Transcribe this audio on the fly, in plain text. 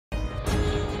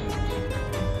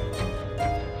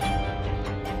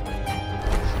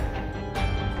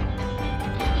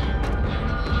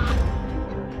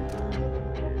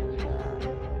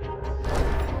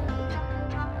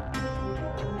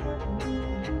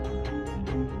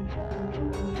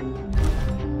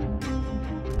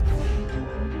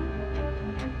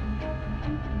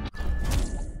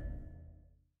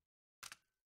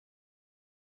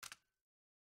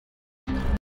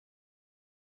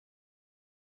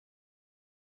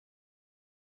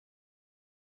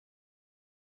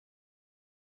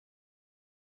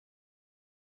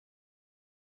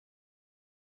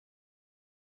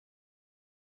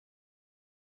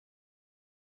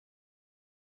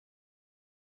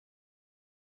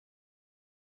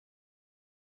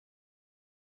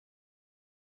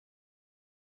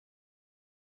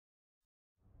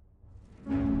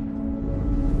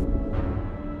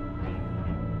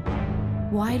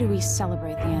Why do we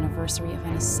celebrate the anniversary of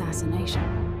an assassination?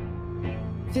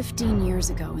 15 years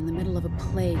ago, in the middle of a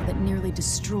plague that nearly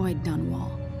destroyed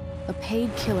Dunwall, a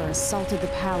paid killer assaulted the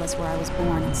palace where I was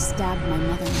born and stabbed my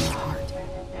mother in the heart.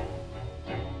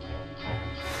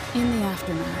 In the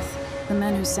aftermath, the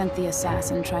men who sent the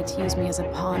assassin tried to use me as a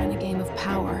pawn in a game of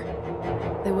power.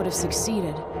 They would have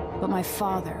succeeded, but my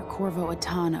father, Corvo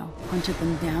Attano, hunted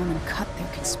them down and cut their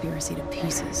conspiracy to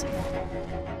pieces.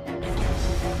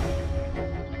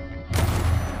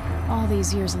 All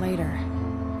these years later,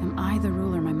 am I the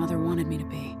ruler my mother wanted me to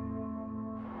be?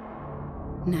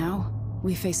 Now,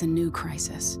 we face a new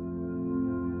crisis.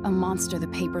 A monster the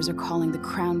papers are calling the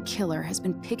Crown Killer has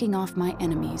been picking off my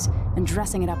enemies and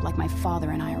dressing it up like my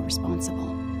father and I are responsible.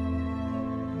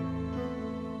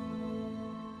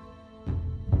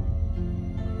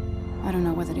 I don't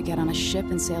know whether to get on a ship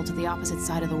and sail to the opposite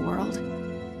side of the world,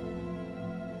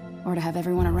 or to have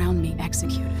everyone around me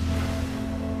executed.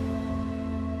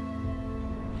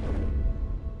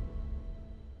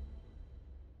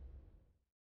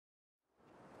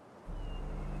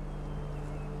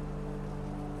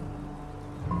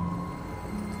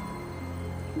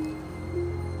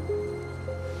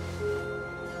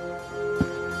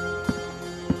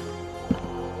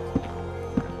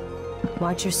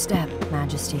 Watch your step,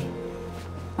 Majesty.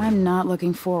 I'm not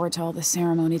looking forward to all the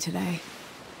ceremony today.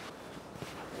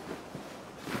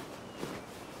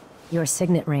 Your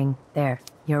signet ring. There.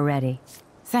 You're ready.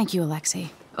 Thank you,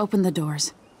 Alexei. Open the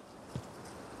doors.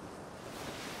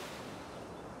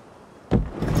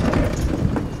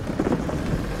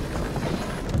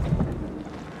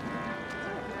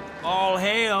 All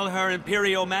hail Her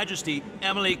Imperial Majesty,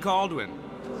 Emily Caldwin.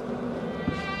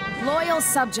 Loyal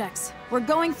subjects, we're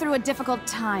going through a difficult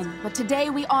time, but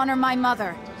today we honor my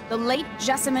mother, the late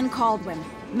Jessamine Caldwin.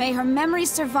 May her memory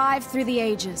survive through the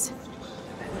ages.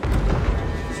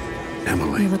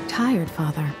 Emily. You look tired,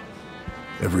 Father.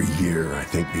 Every year, I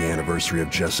think the anniversary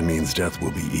of Jessamine's death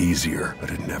will be easier,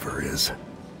 but it never is.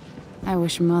 I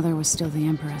wish Mother was still the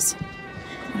Empress.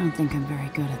 I don't think I'm very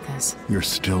good at this. You're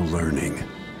still learning.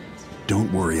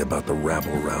 Don't worry about the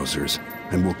rabble-rousers,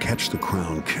 and we'll catch the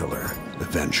Crown Killer,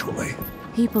 eventually.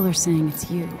 People are saying it's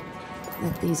you.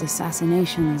 That these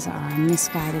assassinations are a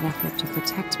misguided effort to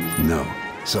protect me. No.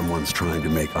 Someone's trying to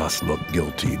make us look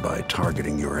guilty by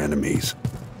targeting your enemies.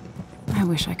 I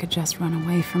wish I could just run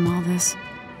away from all this.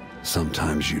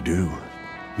 Sometimes you do.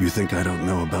 You think I don't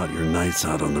know about your nights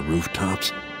out on the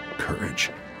rooftops?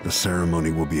 Courage. The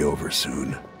ceremony will be over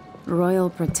soon. Royal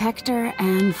Protector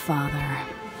and Father.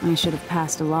 I should have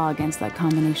passed a law against that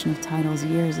combination of titles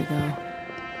years ago.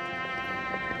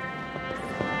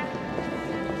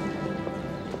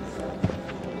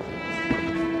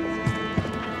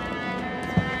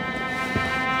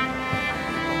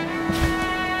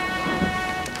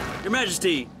 Your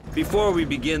Majesty, before we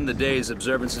begin the day's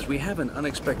observances, we have an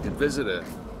unexpected visitor,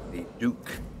 the Duke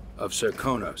of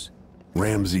Serkonos.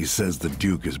 Ramsay says the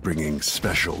Duke is bringing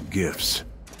special gifts.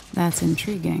 That's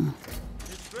intriguing.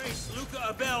 His Grace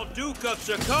Luca Abel, Duke of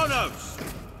Serkonos!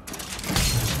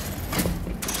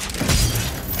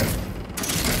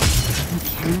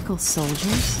 Mechanical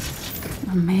soldiers?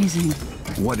 Amazing.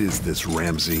 What is this,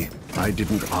 Ramsay? I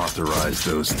didn't authorize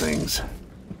those things.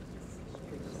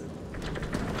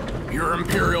 Your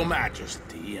Imperial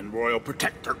Majesty and Royal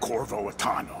Protector Corvo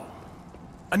Attano,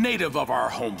 a native of our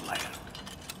homeland.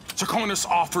 Serkonos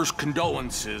offers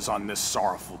condolences on this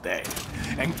sorrowful day,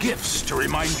 and gifts to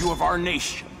remind you of our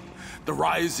nation, the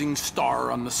rising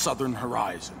star on the southern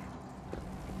horizon.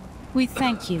 We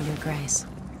thank you, Your Grace.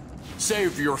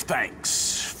 Save your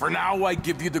thanks. For now, I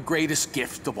give you the greatest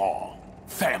gift of all,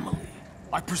 family.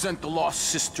 I present the lost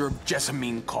sister of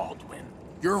Jessamine Caldwin,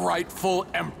 your rightful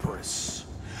Empress,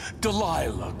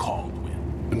 Delilah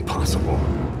Caldwin. Impossible.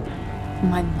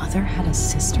 My mother had a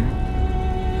sister?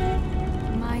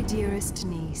 My dearest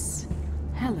niece,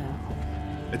 hello.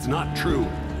 It's not true.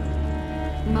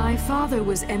 My father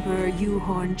was Emperor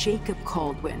Euhorn Jacob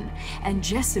Caldwin, and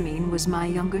Jessamine was my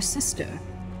younger sister.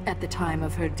 At the time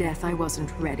of her death, I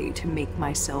wasn't ready to make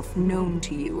myself known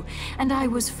to you, and I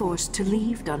was forced to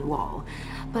leave Dunwall.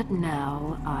 But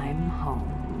now I'm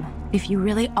home. If you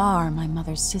really are my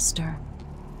mother's sister,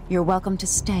 you're welcome to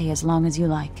stay as long as you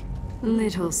like.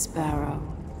 Little sparrow,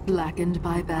 blackened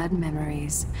by bad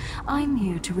memories, I'm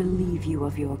here to relieve you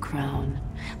of your crown.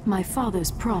 My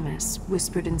father's promise,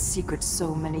 whispered in secret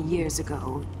so many years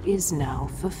ago, is now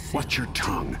fulfilled. Watch your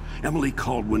tongue. Emily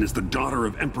Caldwin is the daughter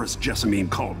of Empress Jessamine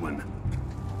Caldwin.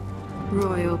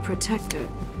 Royal Protector,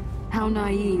 how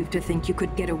naive to think you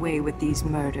could get away with these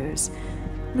murders.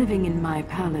 Living in my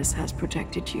palace has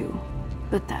protected you,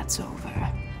 but that's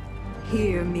over.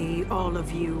 Hear me, all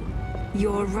of you.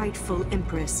 Your rightful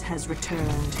Empress has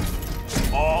returned.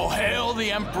 All hail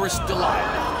the Empress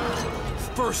Delilah,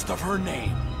 first of her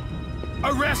name.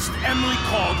 Arrest Emily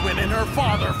Caldwin and her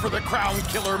father for the Crown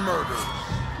Killer murder.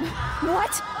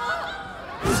 What?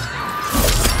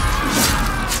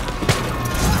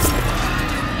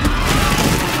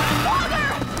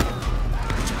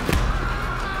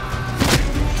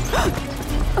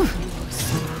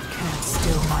 Sword can't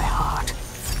still my heart.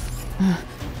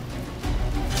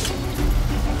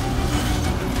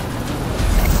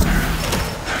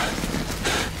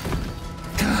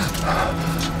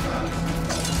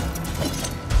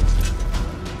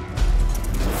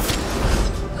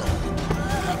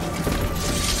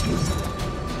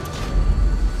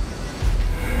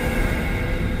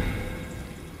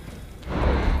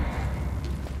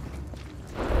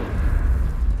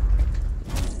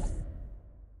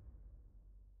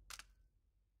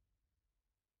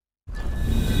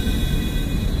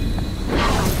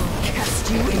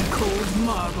 You in cold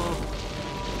marble.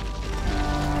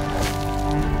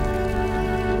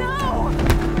 No!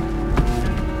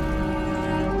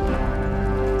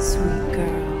 Sweet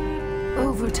girl,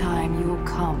 over time you'll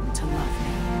come to love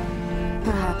me.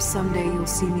 Perhaps someday you'll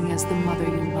see me as the mother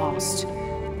you lost.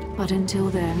 But until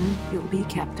then, you'll be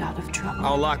kept out of trouble.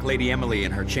 I'll lock Lady Emily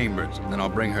in her chambers, and then I'll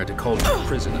bring her to Coldwood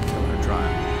Prison until her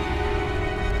trial.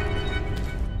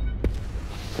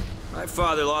 My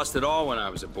father lost it all when I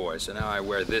was a boy, so now I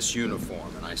wear this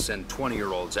uniform, and I send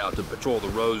 20-year-olds out to patrol the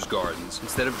rose gardens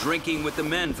instead of drinking with the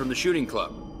men from the shooting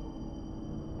club.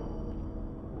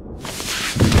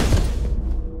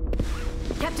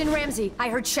 Captain Ramsey, I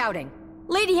heard shouting.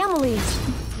 Lady Emily,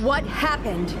 what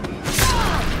happened?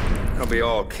 That'll be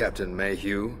all, Captain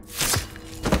Mayhew.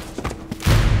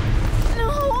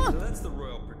 No! So that's the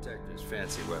Royal Protector's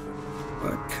fancy weapon.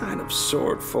 What kind of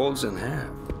sword folds in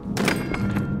half?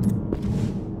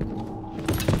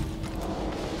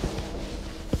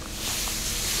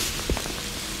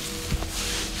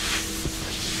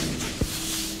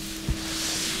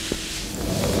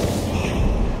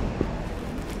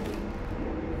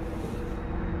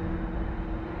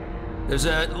 There's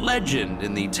a legend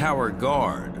in the Tower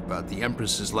Guard about the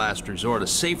Empress's last resort, a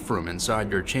safe room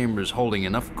inside her chambers holding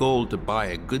enough gold to buy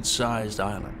a good-sized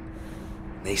island.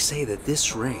 They say that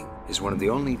this ring is one of the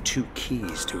only 2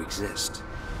 keys to exist.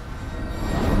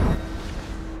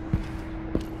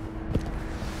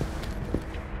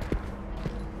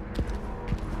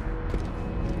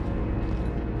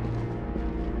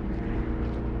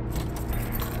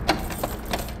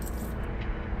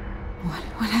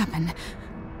 What happened?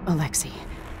 Alexei.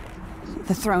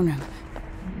 The throne room.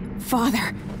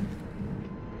 Father.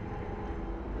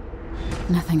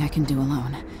 Nothing I can do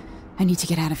alone. I need to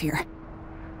get out of here.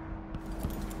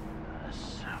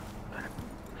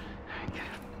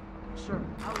 Sir,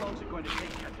 how long is it going to take,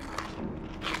 Captain?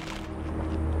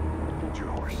 Hold your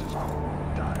horses.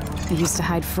 Dial. I used to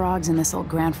hide frogs in this old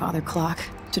grandfather clock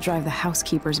to drive the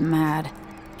housekeepers mad.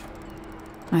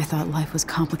 I thought life was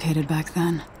complicated back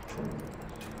then.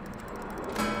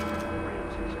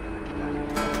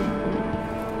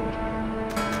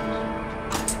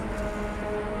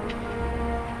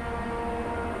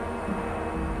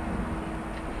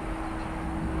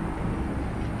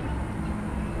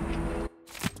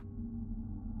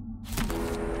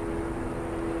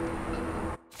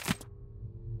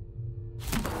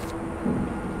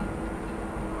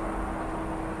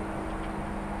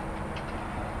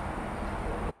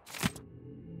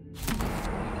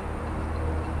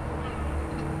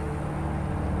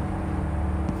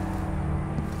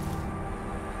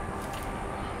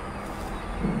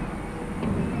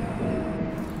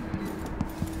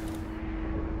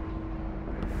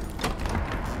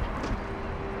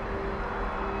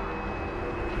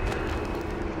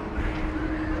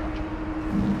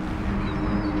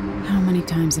 How many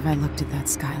times have I looked at that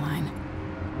skyline?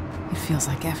 It feels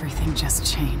like everything just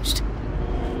changed.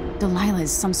 Delilah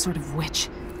is some sort of witch.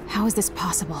 How is this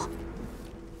possible?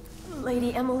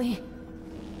 Lady Emily,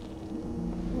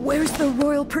 where's the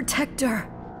Royal Protector?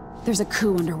 There's a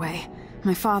coup underway.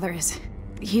 My father is...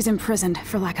 he's imprisoned,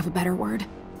 for lack of a better word.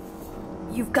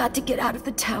 You've got to get out of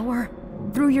the tower.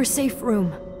 Through your safe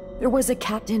room. There was a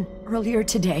captain earlier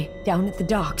today, down at the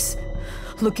docks,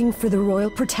 looking for the Royal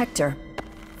Protector.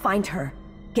 Find her.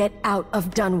 Get out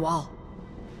of Dunwall.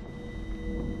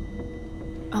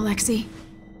 Alexei,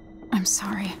 I'm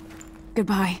sorry.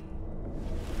 Goodbye.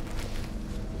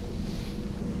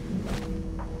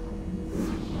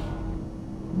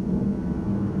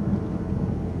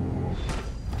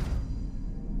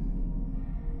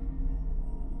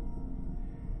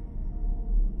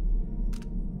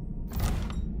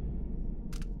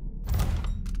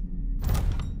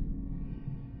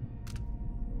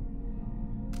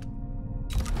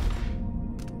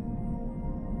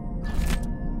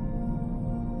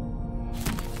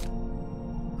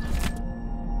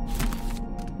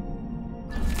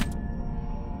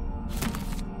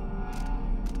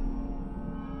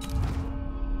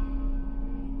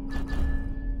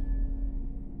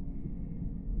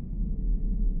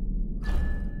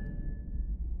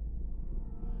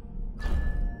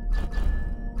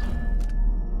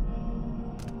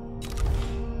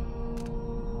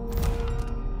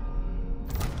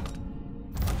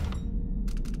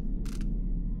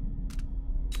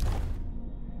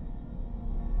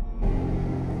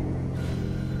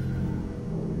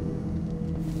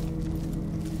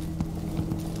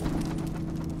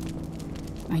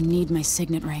 I need my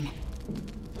signet ring.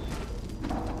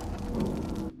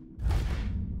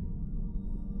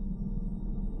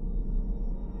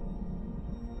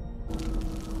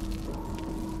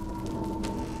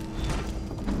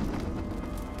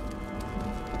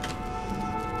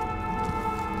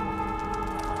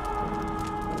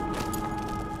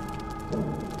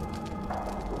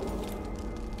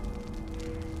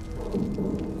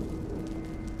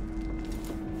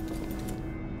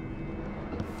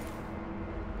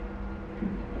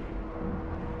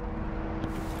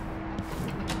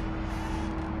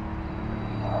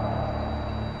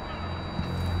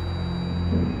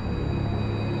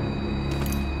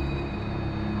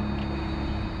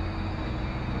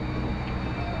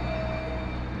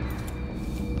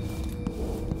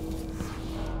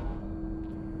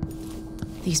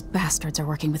 These bastards are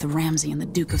working with Ramsay and the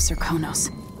Duke of Serkonos.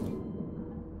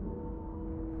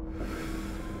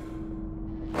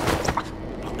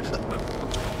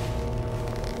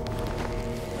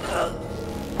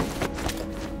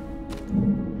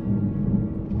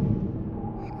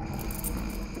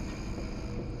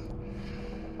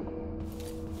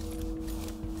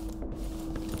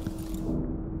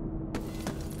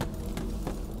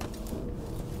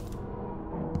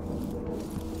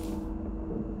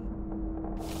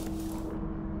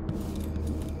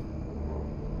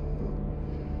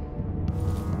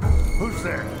 Who's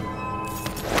there?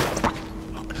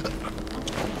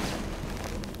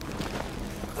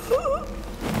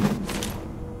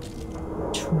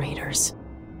 Traitors.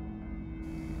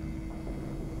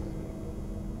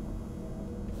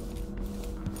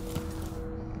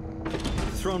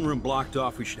 Throne room blocked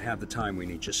off. We should have the time we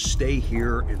need. Just stay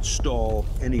here and stall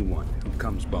anyone who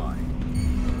comes by.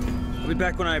 I'll be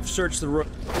back when I've searched the room.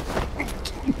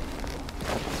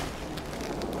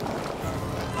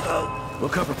 We'll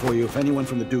cover for you if anyone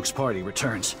from the Duke's party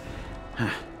returns.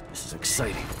 This is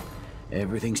exciting.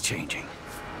 Everything's changing.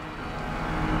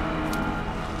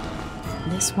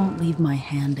 This won't leave my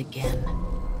hand again.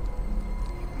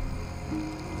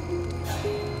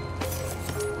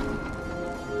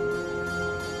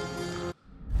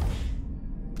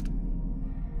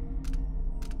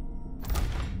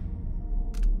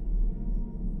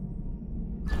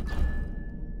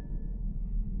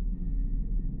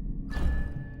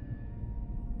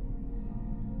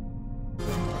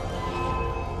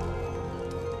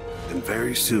 And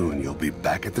very soon you'll be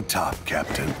back at the top,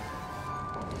 Captain.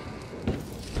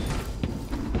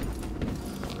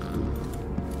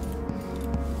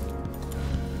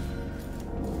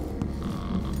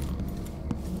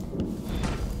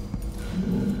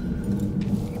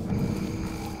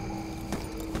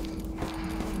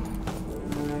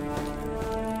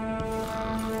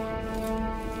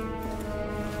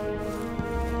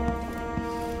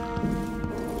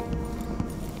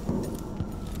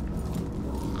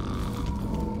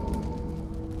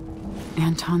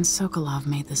 Anton Sokolov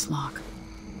made this lock.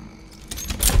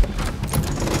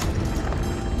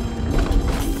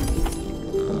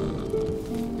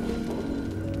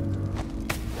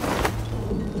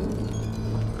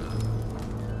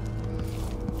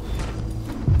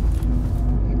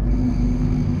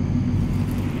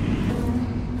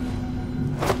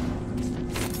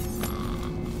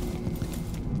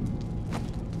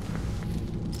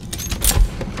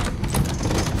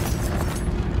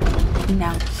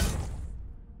 Now.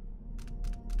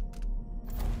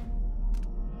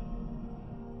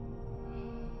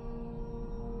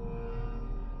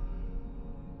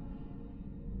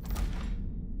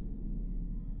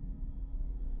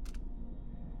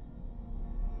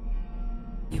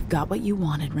 You've got what you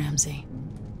wanted, Ramsay.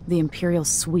 The Imperial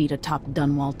suite atop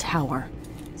Dunwall Tower.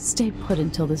 Stay put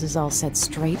until this is all set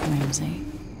straight, Ramsay.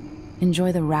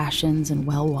 Enjoy the rations and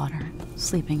well water,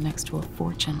 sleeping next to a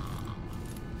fortune.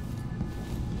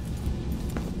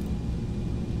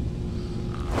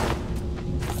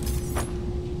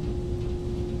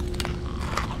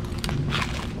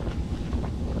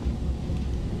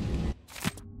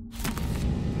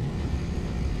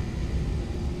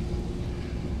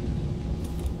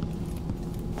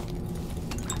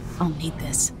 I'll need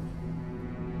this.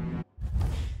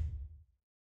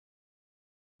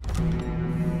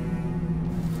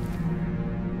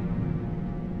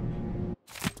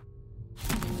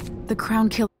 The Crown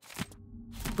Killer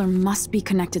must be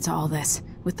connected to all this,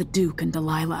 with the Duke and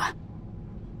Delilah.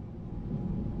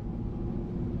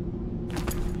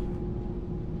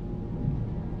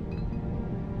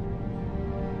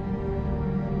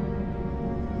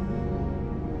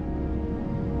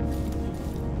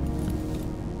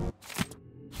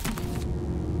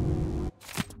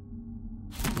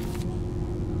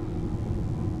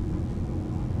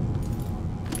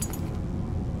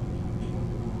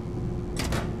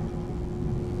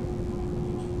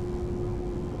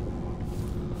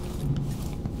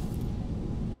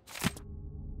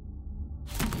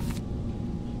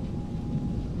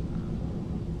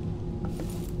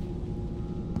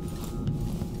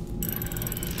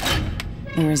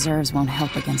 The reserves won't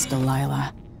help against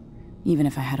Delilah, even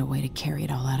if I had a way to carry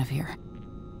it all out of here.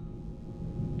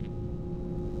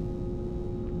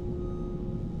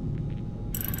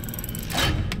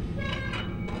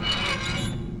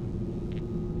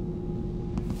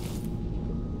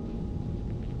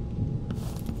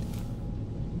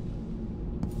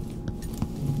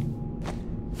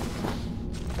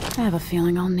 I have a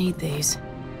feeling I'll need these.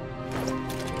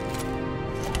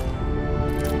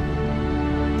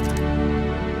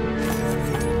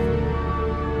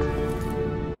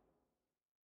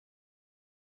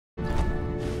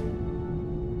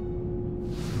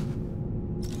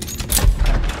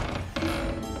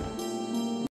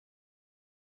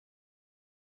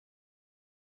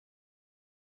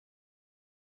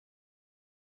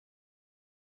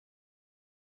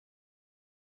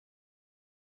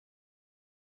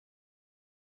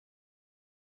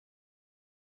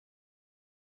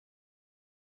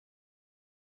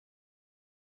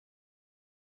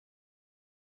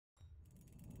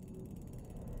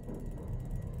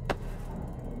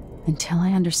 Until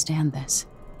I understand this,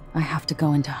 I have to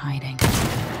go into hiding.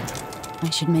 I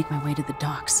should make my way to the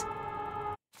docks.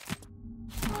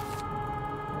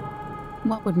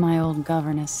 What would my old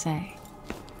governess say?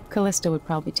 Callista would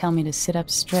probably tell me to sit up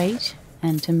straight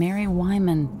and to marry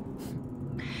Wyman.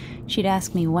 She'd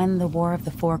ask me when the War of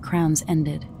the Four Crowns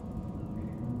ended.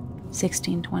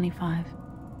 1625.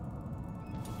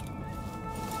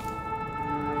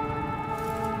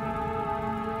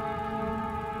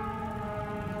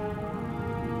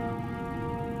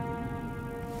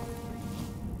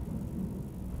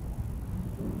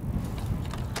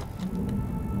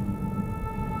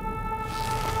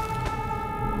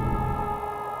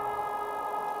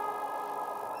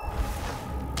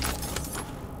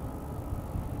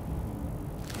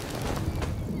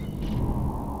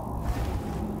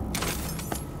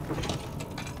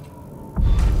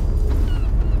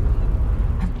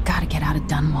 Out of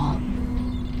Dunwall.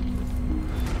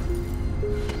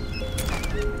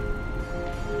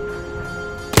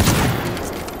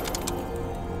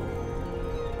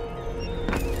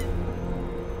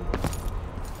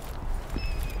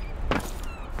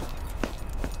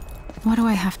 What do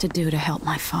I have to do to help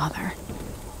my father?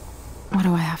 What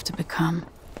do I have to become?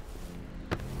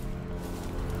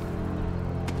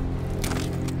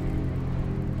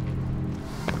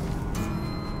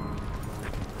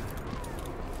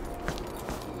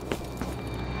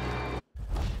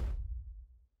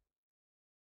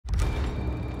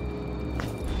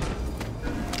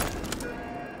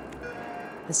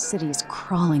 The city is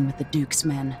crawling with the Duke's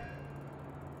men.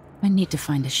 I need to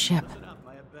find a ship.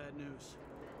 I have bad news.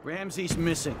 Ramsey's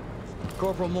missing.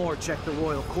 Corporal Moore checked the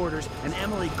royal quarters, and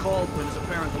Emily Caldwin has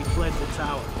apparently fled the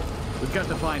tower. We've got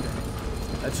to find her.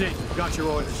 That's it. Got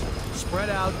your orders. Spread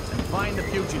out and find the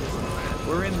fugitives.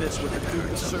 We're in this with the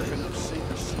Duke of Serkanov. Today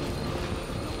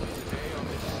on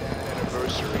this sad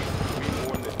anniversary, we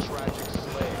mourn the tragic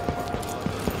slaying of our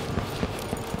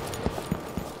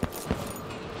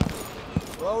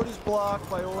Road is blocked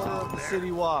by order of the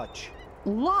City Watch.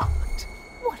 Locked?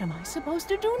 What am I supposed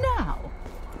to do now?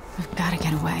 I've got to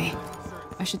get away.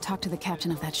 I should talk to the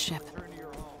captain of that ship.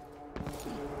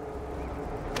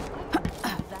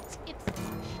 That's it.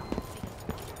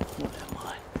 What am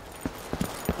I?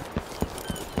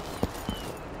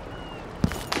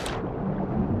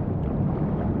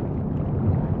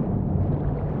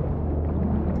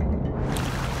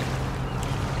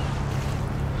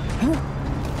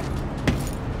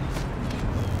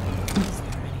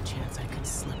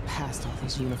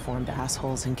 Uniformed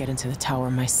assholes and get into the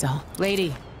tower myself.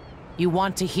 Lady, you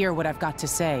want to hear what I've got to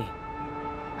say.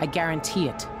 I guarantee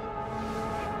it.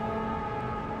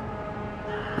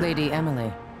 Lady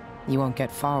Emily, you won't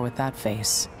get far with that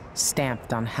face,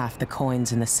 stamped on half the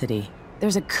coins in the city.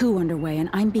 There's a coup underway and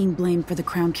I'm being blamed for the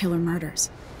Crown Killer murders.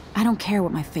 I don't care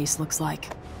what my face looks like.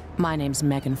 My name's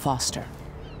Megan Foster.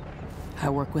 I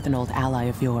work with an old ally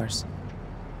of yours,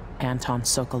 Anton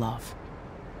Sokolov.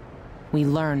 We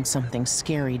learned something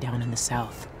scary down in the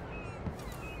south,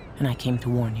 and I came to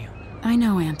warn you. I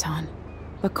know, Anton,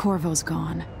 but Corvo's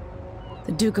gone.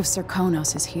 The Duke of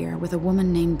Serkonos is here with a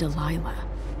woman named Delilah.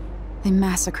 They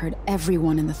massacred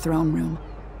everyone in the throne room.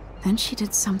 Then she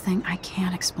did something I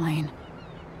can't explain.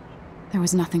 There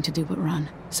was nothing to do but run.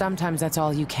 Sometimes that's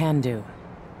all you can do.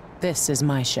 This is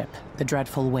my ship, the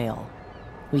Dreadful Whale.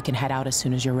 We can head out as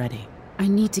soon as you're ready. I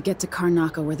need to get to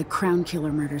Karnaca where the Crown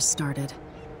Killer murders started.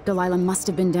 Delilah must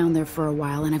have been down there for a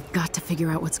while, and I've got to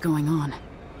figure out what's going on.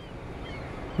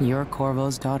 You're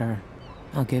Corvo's daughter.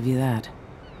 I'll give you that.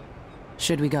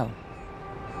 Should we go?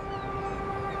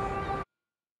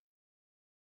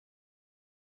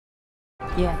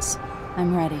 Yes.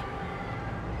 I'm ready.